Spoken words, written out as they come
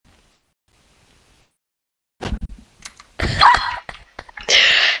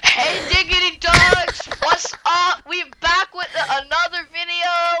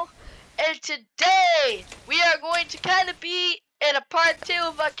today we are going to kind of be in a part 2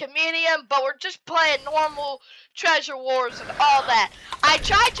 of a comedian, but we're just playing normal treasure wars and all that. I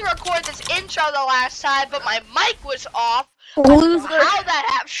tried to record this intro the last time, but my mic was off. I don't know how that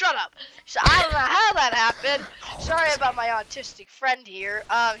happened. Shut up. So I don't know how that happened. Sorry about my autistic friend here.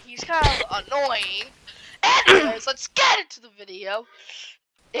 He's kind of annoying. Anyways, let's get into the video.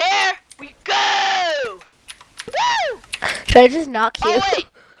 Here we go. Woo! Should I just knock you? Oh wait,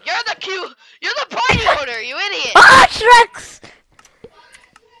 you're the party owner, you idiot! Ah, Shreks!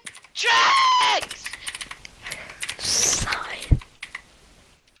 Shreks! Sigh.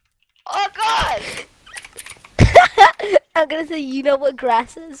 Oh god! I'm gonna say, you know what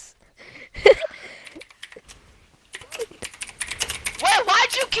grass is? Wait,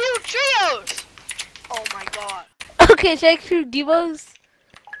 why'd you kill trios? Oh my god. Okay, check through Demos.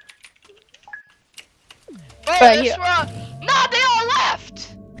 Bro, Right this here. No, they all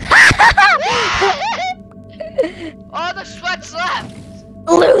left! All the sweats left.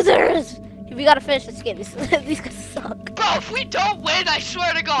 Losers! We gotta finish this game. These guys suck. Bro, if we don't win, I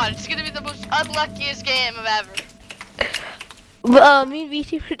swear to god, it's gonna be the most unluckiest game of ever. Me and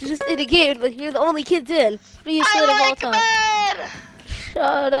VT were just in a game, like you're the only kids in. I like men!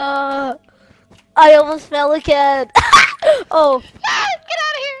 Shut up. I almost fell again. Oh. Ah, get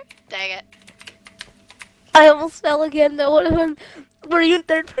out of here! Dang it. I almost fell again though. What if were you in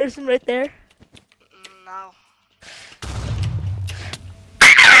third person right there? No.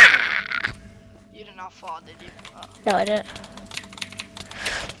 You did not fall, did you? Oh. No, I didn't.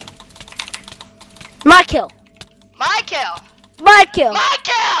 My kill. My kill! My kill. My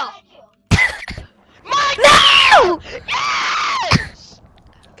kill! My No! kill! Yes!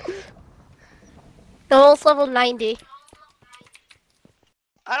 I'm almost level 90.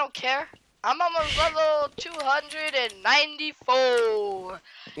 I don't care. I'm almost level 294.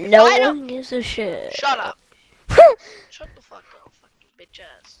 No one gives a shit. Shut up. Shut the fuck up, fucking bitch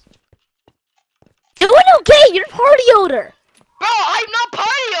ass. Doing okay, you're party owner. Bro, I'm not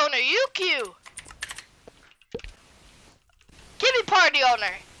party owner, you Q. Give me party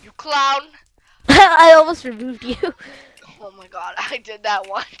owner, you clown. I almost removed you. Oh my god, I did that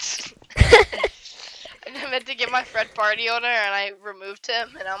once. I meant to get my friend party owner and I removed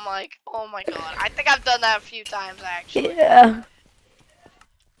him and I'm like, oh my god. I think I've done that a few times actually. Yeah.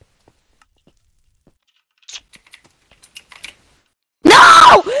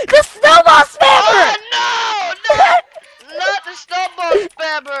 No! The snowball spammer! Oh no! Not the snowball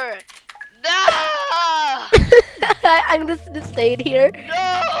spammer! No! I'm just staying here.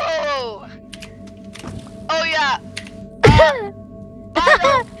 No! Oh yeah.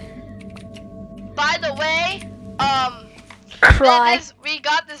 By the way, Cry. we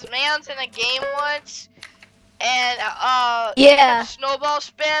got this man's in a game once, and Yeah. he kept snowball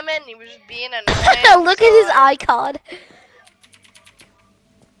spamming. He was just being annoying. Look at his icon.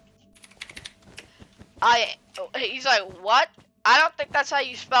 He's like, what? I don't think that's how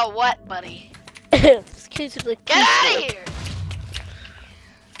you spell what, buddy. This kid's like, Get out of here!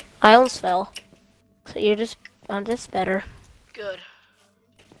 I almost fell. So I'm just better. Good.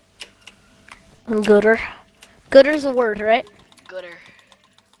 I'm gooder. Gooder's a word, right? Gooder.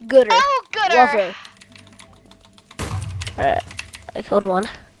 Gooder. Oh, gooder! Lover. Alright, I killed one.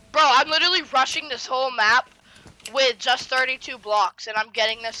 Bro, I'm literally rushing this whole map with just 32 blocks, and I'm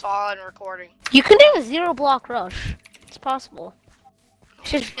getting this all in recording. You can do a 0 block rush. It's possible.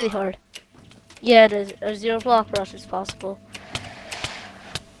 It's just really hard. Yeah, it is. A 0 block rush is possible.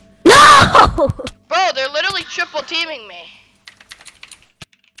 No! Bro, they're literally triple teaming me.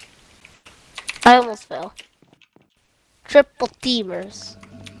 I almost fell. Triple teamers.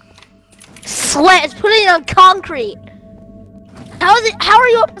 Sweat is putting it on concrete. How is it? How are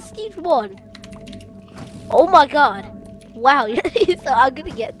you up to stage 1? Oh my god. Wow, so I'm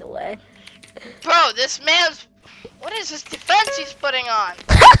gonna get in the way. Bro, this man's... What is this defense he's putting on?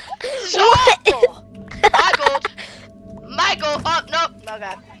 This is awful. My gold. My gold. Oh, nope. No,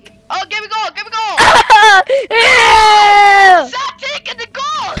 God. Oh, give me gold. Give me gold. Stop taking the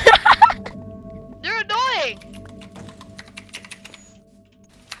gold. You're annoying.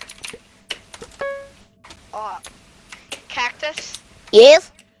 Oh, cactus?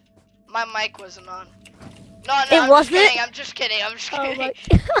 Yes? My mic wasn't on. No, It I'm wasn't? just kidding. I'm just kidding. I'm just Oh kidding. my.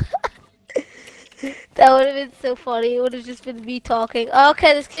 That would have been so funny. It would have just been me talking.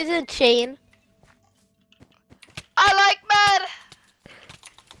 Okay, this kid's in a chain. I like mud.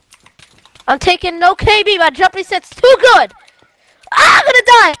 I'm taking no KB. My jumping set's too good. Ah, I'm gonna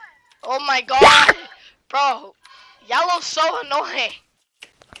die. Oh my god. Bro, yellow's so annoying.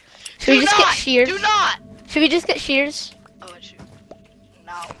 Should we just get shears? Do not. Should we just get shears? Oh, shoot.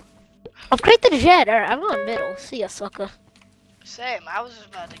 No. Upgrade the jet. Alright, I'm going middle. See ya, sucker. Same. I was just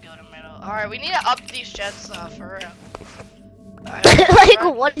about to go to middle. All right, we need to up these jets for real. All right, Like,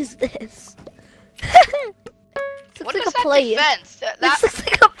 run. what is this? What Looks is like a that plane. defense? This looks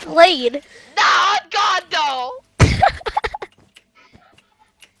like a plane. Nah, God no.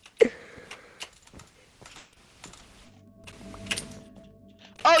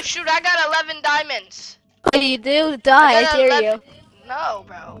 Oh shoot! I got 11 diamonds. Oh, you do? Die, I got dare 11 you. No,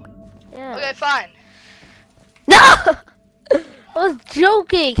 bro. Yeah. Okay, fine. No! I was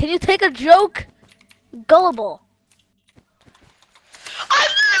joking. Can you take a joke? Gullible. I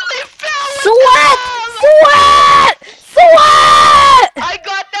literally fell with Sweat! them! Sweat! Sweat! I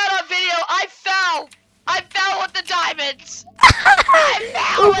got that on video. I fell. I fell with the diamonds. I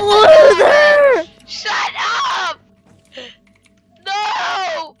fell with the diamonds. Loser! Shut up!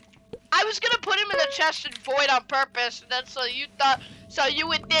 No! I was gonna put him in the chest and void on purpose, and then so you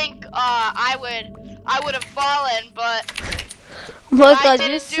would think I would have fallen, but Oh my I god,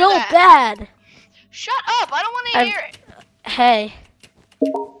 didn't you're do so that. bad. Shut up! I don't want to hear it. Hey.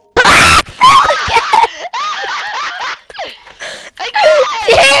 Again!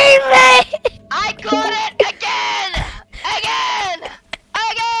 Teammate! I got it again!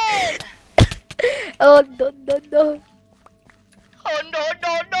 Oh no no no. Oh no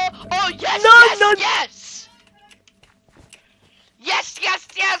no no! Oh yes No, yes no. yes! Yes yes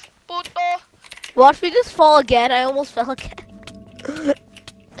yes, puto! Watch me just fall again. I almost fell again.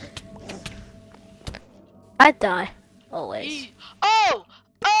 I die. Always. Oh!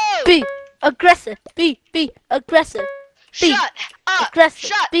 Oh! Be aggressive. Be aggressive. Be Shut up! aggressive.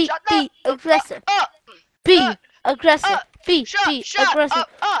 Shut Be aggressive. up! Be aggressive. Be Shut aggressive.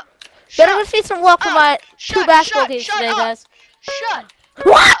 up! Better wish me some luck for my two Shut basketball games shut today, up. guys. Shut!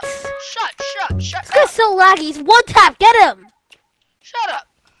 What? Shut This up! guy's so laggy. He's one tap. Get him. Shut up!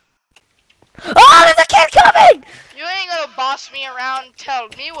 Oh, there's a kid coming. You ain't gonna boss me around and tell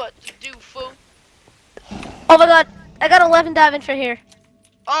me what to do, fool. Oh my god. I got 11 diamonds right here.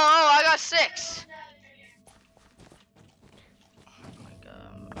 Oh, I got 6.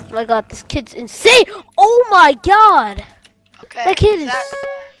 Oh my god, this kid's insane. Oh my god. Okay. That kid is...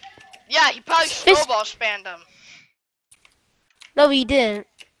 Yeah, he probably snowball spammed him. No, he didn't.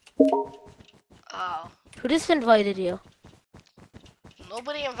 Oh. Who just invited you?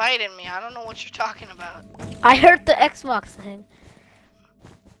 Nobody invited me. I don't know what you're talking about. I heard the Xbox thing.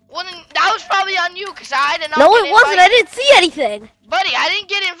 Well, then, that was probably on you, because I did not No, get it wasn't. I invited. didn't see anything. Buddy, I didn't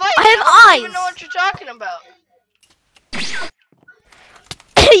get invited. I have don't even eyes. know what you're talking about.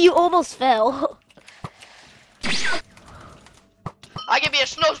 You almost fell. I can be a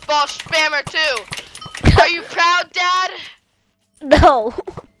snowball spammer, too. Are you proud, Dad? No.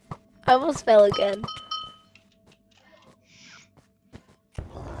 I almost fell again.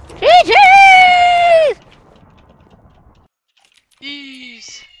 GG's!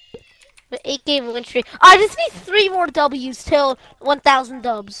 Jeez. The 8-game win streak. I just need 3 more W's till 1,000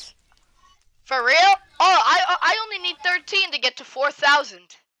 dubs. For real? Oh, I only need 13 to get to 4,000.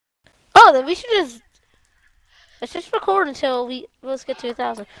 Oh, then we should just... Let's just record until let's get to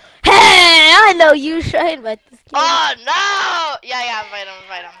 1,000. Hey, I know you should invite this kid. Oh, no! Yeah, invite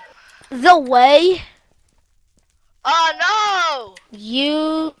him. The way Oh,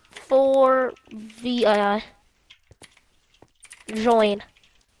 no! U4VII. Join.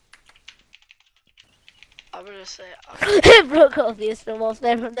 I'm gonna say... Broke off the snowball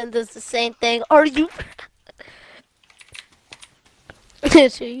spam, then does the same thing. Are you...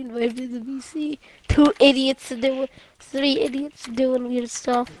 So you invited me to the VC. 2 idiots doing... 3 idiots doing weird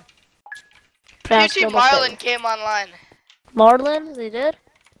stuff. QT Marlin came online. Marlin? They did?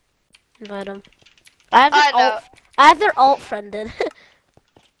 Invite him. I have their alt friended.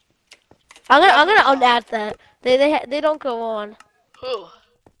 I'm gonna unadd that. They don't go on. Who?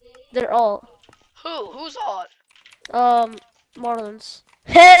 They're alt. Who's on? Marlins.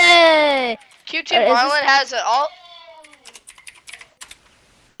 Hey! QT Marlin has it all.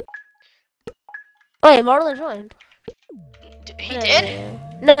 Wait, Marlin joined. He did?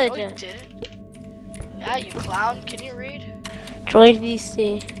 No, they No, he didn't. didn't. Yeah, you clown. Can you read? Join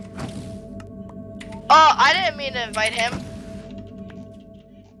VC. Oh, I didn't mean to invite him.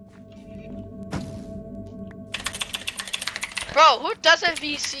 Bro, who doesn't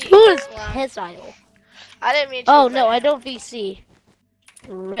VC? Who is Clown. Hezile? I didn't mean to. Oh invite no, I him. don't VC.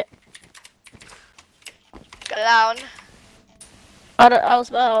 Rip. Clown. I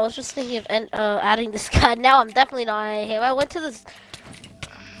was just thinking of adding this guy. Now I'm definitely not adding him. I went to this.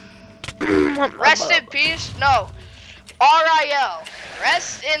 Rest in peace. No. RIL.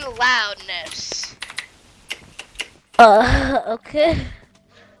 Rest in loudness. Okay.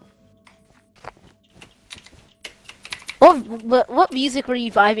 What music were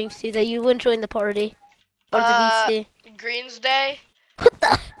you vibing to that you wouldn't join the party? Or the VC? Green's Day. What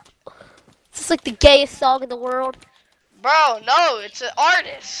the? This is like the gayest song in the world. Bro, no, it's an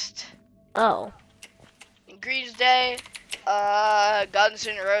artist. Oh. Green's Day. Guns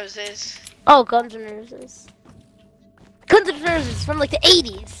N' Roses. Oh, Guns N' Roses. Guns N' Roses from like the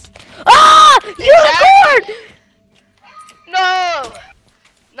 80s. Ah! Unicorn! No!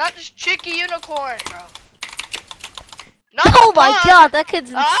 Not this chicky unicorn, bro. Not Oh my pug. god, that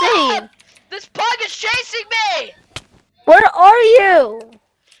kid's insane. Ah! This pug is chasing me! Where are you?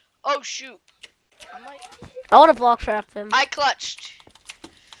 Oh shoot. I want to block trap him. I clutched.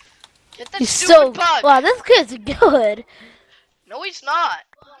 Get that He's stupid so pug. wow. This kid's good. No, he's not.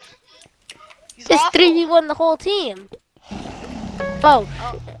 He's Just awful. 3v1 the whole team. Oh.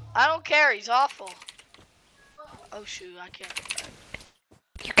 I don't care. He's awful. Oh shoot, I can't.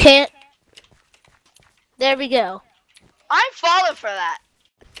 You can't. There we go. I'm falling for that.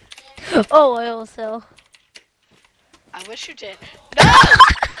 Oh, I also. I wish you did. No!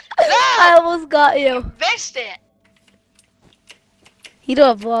 I almost got you. Missed it. You don't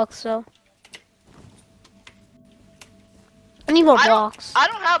have blocks, though. I need more blocks. I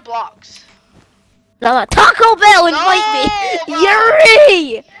don't have blocks. No, Taco Bell, invite me.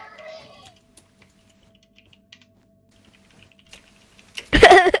 Yuri!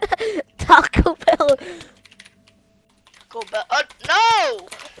 Taco Bell. Taco Bell. No!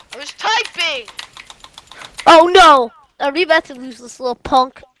 I was typing. Oh no! Are we about to lose this little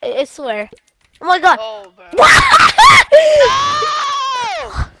punk? I swear. Oh my god. Oh, bro.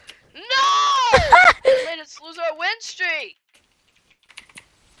 No! No! Made us lose our win streak.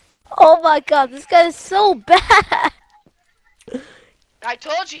 Oh my god, this guy is so bad. I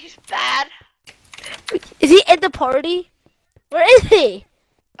told you he's bad. Is he in the party? Where is he?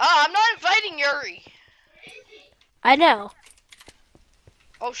 Oh, I'm not inviting Yuri. I know.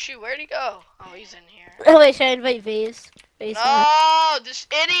 Oh shoot, where'd he go? Oh, he's in here. Oh wait, should I invite Vase? No, this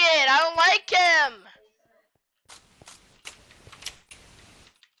idiot. I don't like him.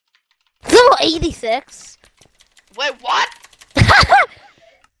 Level 86. Wait, what?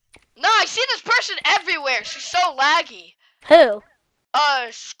 No, I see this person everywhere. She's so laggy. Who?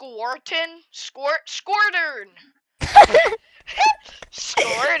 Squirtern.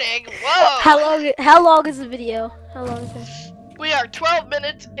 Squirting. Whoa. How long is the video? How long is it? We are 12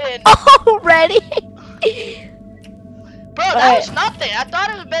 minutes in. Already? Bro, that was nothing. I thought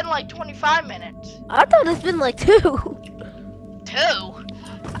it would have been like 25 minutes. I thought it's been like 2. 2?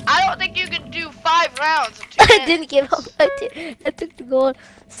 I don't think you can do 5 rounds in 2 I minutes. didn't give up. I took the goal.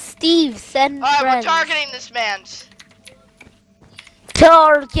 Steve, send Alright, friends. we're targeting this man's.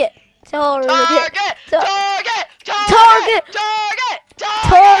 Target. Target!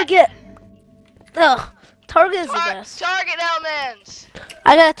 Ugh. Target is the best. Target Hellmans!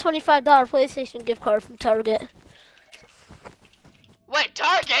 I got a $25 PlayStation gift card from Target. Wait,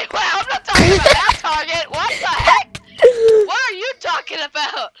 Target? Wait, I'm not talking about that Target. What the heck? What are you talking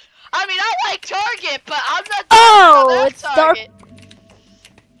about? I mean, I like Target, but I'm not talking about that Target.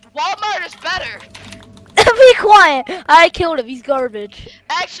 Walmart is better. Be quiet. I killed him. He's garbage.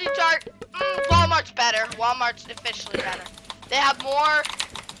 Actually, Walmart's better. Walmart's officially better. They have more.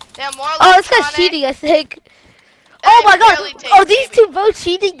 Oh, this guy's cheating, I think. Oh my god! Oh, these two both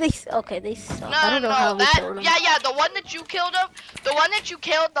cheating. They suck. I don't know how we killed them. Yeah, the one that you killed him, the one that you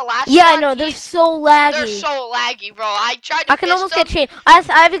killed the last. Yeah, I know. They're so laggy. They're so laggy, bro. I tried to. I can almost get chained. I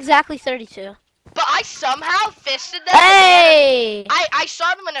have exactly 32. But I somehow fisted them. Hey! I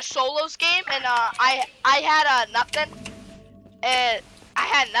saw them in a solos game, and I had nothing, and I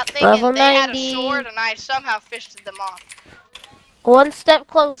had nothing, Level and they 90. had a sword, and I somehow fisted them off. One step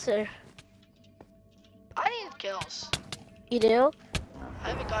closer. I need kills. You do? I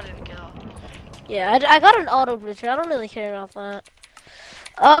haven't got any kill. Yeah, I got an auto breacher. I don't really care about that.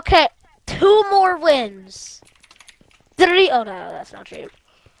 Okay, 2 more wins. 3. Oh no, that's not true.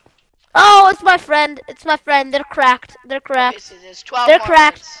 Oh, it's my friend. It's my friend. They're cracked. They're cracked. They're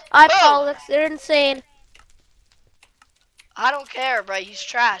cracked. I apologize. They're insane. I don't care, bro. He's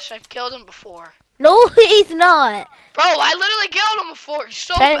trash. I've killed him before. No, he's not. Bro, I literally killed him before. He's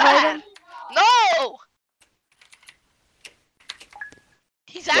so bad. No.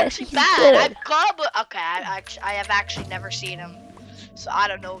 He's actually bad. Good. I've called, but okay. I have actually never seen him, so I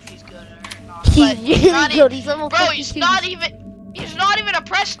don't know if he's good or not. He's but really good. He's almost bro. He's not even a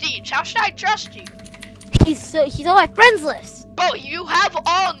prestige. How should I trust you? He's on my friends list. Bro, you have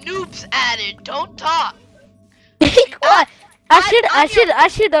all noobs added. Don't talk. What? I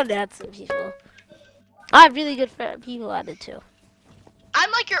should add some people. I have really good people added too.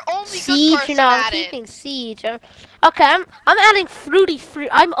 I'm like your only Siege, good person no, I'm at it. keeping siege. Okay, I'm adding fruity fruit.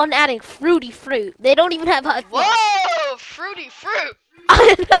 I'm unadding fruity fruit. They don't even have high plus. Whoa, fruity fruit.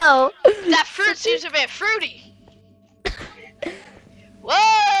 I know. That fruit seems a bit fruity.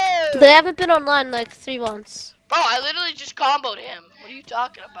 Whoa! They haven't been online in like 3 months. Bro, I literally just comboed him. What are you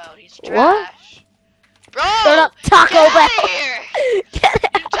talking about? He's What? trash. Bro, Shut up, Taco get Bell. out of here! Get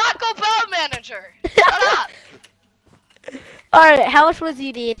You out. Taco Bell manager. Shut up. Alright, how much wood do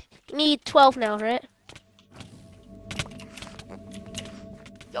you need? You need 12 now, right?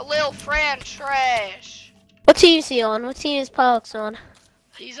 The little Fran trash. What team is he on? What team is Pollux on?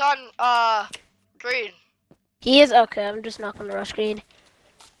 He's on, green. He is? Okay, I'm just not gonna rush green.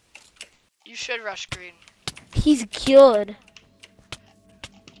 You should rush green. He's good.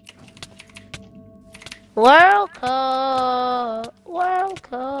 World Cup. World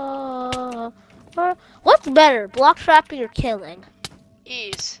Cup. What's better, block trapping or killing?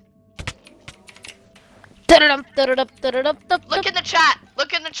 Ease. Look Look in the chat.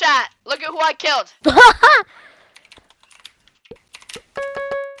 Look in the chat. Look at who I killed.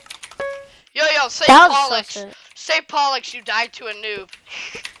 Yo, say Pollux. Say Pollux, you died to a noob.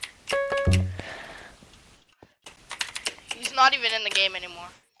 He's not even in the game anymore.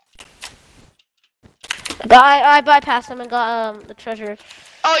 I bypassed him and got the treasure.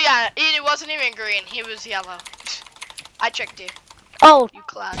 Oh yeah, he wasn't even green. He was yellow. I tricked you. Oh, You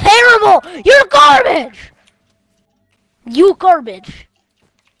clown. terrible! You're garbage! You garbage.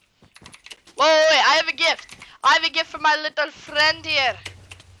 Whoa, wait, I have a gift. I have a gift for my little friend here.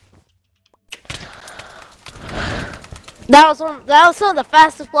 That was one of the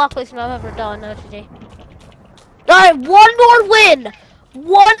fastest block placement I've ever done, OTG. Alright, one more win!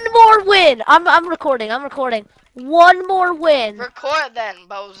 One more win! I'm recording. One more win. Record then,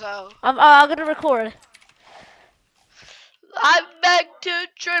 bozo. I'm gonna record. I beg to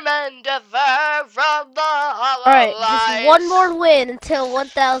trim and defer from the hollow Alright, lies. just one more win until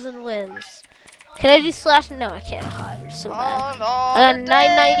 1,000 wins. Can I do slash? No, I can't. Oh, you're so bad. I got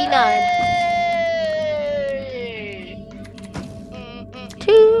 9.99.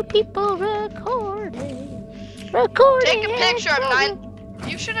 Two people recording. Take a picture of 9.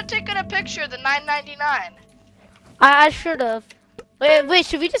 You should have taken a picture of the 9.99. I should have. Wait,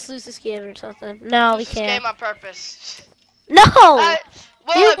 should we just lose this game or something? No, we This can't. game on purpose. No! Well,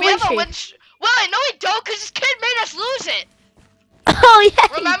 we have a streak. win. Well, no, we don't, because this kid made us lose it. Oh yeah.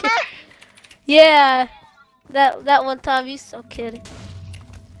 he Remember? did. Yeah. That one time, you so kidding.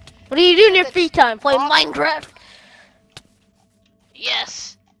 What do you do in your free time? Play Minecraft?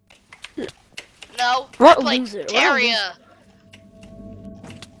 Yes. No. What I play loser? Terraria.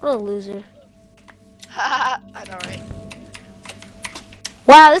 What a loser. Haha, I know, right?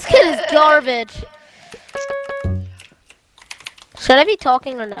 Wow, this kid is garbage. Should I be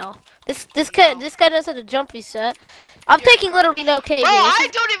talking or no? This guy doesn't have a jump reset. I'm taking literally no KD. Bro, I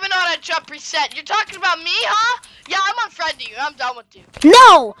don't even know how to jump reset. You're talking about me, huh? Yeah, I'm unfriending you. I'm done with you.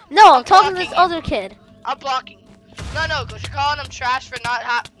 No, I'm talking to blocking this you. other kid. I'm blocking you. No, because you're calling him trash for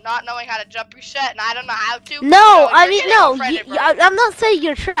not knowing how to jump reset, and I don't know how to. No, So I you're mean getting no. unfriended, bro. I'm not saying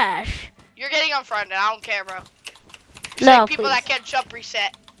you're trash. You're getting unfriended. I don't care, bro. It's No, like people please. that can't jump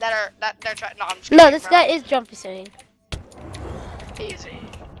reset they're trying. No, I'm just No, kidding, this bro. guy is jump resetting. Easy.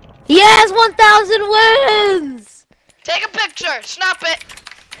 Yes, 1,000 wins. Take a picture. Snap it.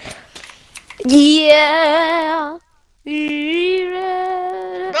 Yeah.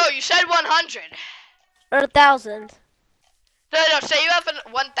 Bro, you said 100. Or 1,000. No, say you have a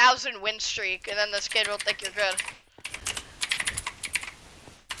 1,000 win streak, and then this kid will think you're good.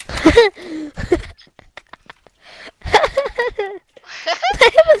 I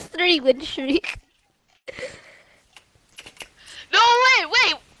have a 3 win streak. No,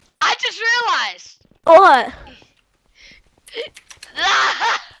 wait. I just realized. What?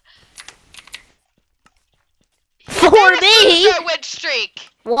 For He made us me? lose our win streak.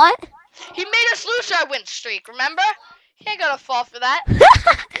 What? He made us lose our win streak, remember? He ain't gonna fall for that.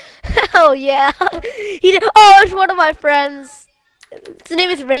 Oh yeah. Oh, it's one of my friends. His name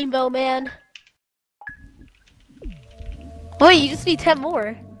is Rainbow Man. Wait, you just need 10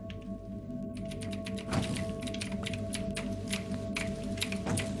 more.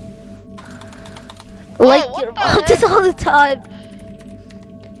 Like what your the mom heck? does all the time.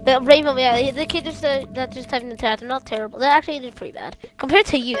 The Rainbow Man, the kid just that just typed in the chat. They're not terrible. They actually did pretty bad compared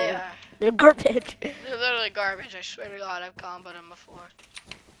to you. They are. They're garbage. They're literally garbage, I swear to God, I've comboed him before.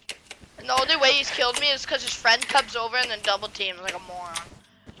 And the only way he's killed me is because his friend comes over and then double teams like a moron.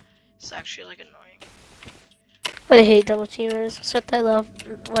 It's actually like annoying. I hate double teamers, except I love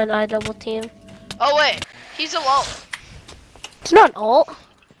when I double team. Oh wait, he's alone. It's not alt.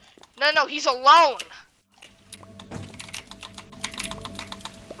 No, he's alone.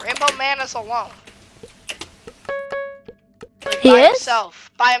 Rainbow Man is alone. Like, He is?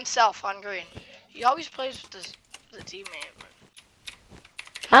 By himself on green. He always plays with the teammate.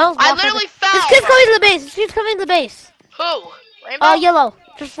 I literally fell. This kid's coming to the base. This kid's coming to the base. Who? Rainbow? Oh, yellow.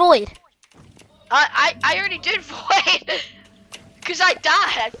 Just void. I already did void. Cause I died.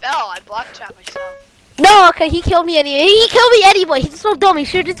 I fell. I block trapped myself. No, okay, he killed me anyway. He killed me anyway. He's so dumb. He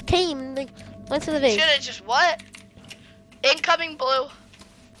should have just came and like, went to the base. Should have just what? Incoming blue.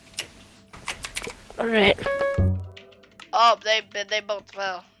 Alright. Oh, they both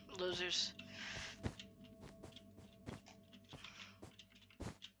fell. Losers.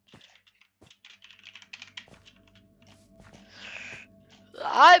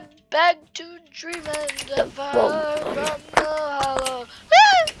 I beg to dream and depart from the hollow.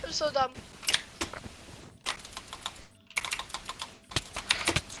 I'm so dumb.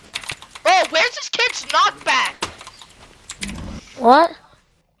 Bro, where's this kid's knockback? What?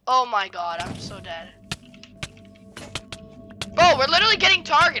 Oh my god, I'm so dead. Bro, we're literally getting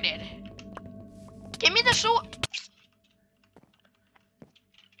targeted. Give me the sword.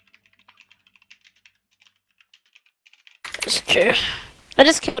 It's true. I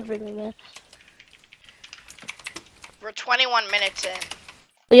just killed Rainbow Man. We're 21 minutes in.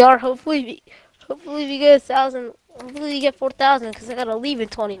 We are. Hopefully we get 1,000. Hopefully we get 4,000 because I gotta leave in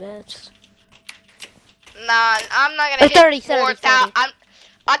 20 minutes. Nah, I'm not gonna hit 30, 4,000.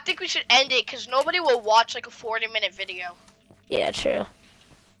 I think we should end it because nobody will watch like a 40-minute video. Yeah, true.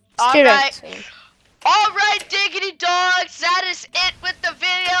 Alright, diggity dogs, that is it with the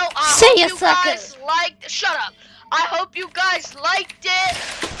video. I See hope you, you guys liked. Shut up. I hope you guys liked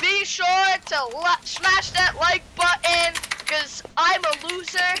it. Be sure to smash that like button because I'm a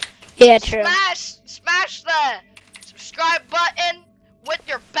loser. Yeah, true. Smash the subscribe button with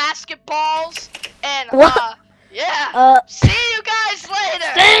your basketballs and what? yeah. See you guys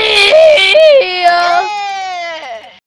later. See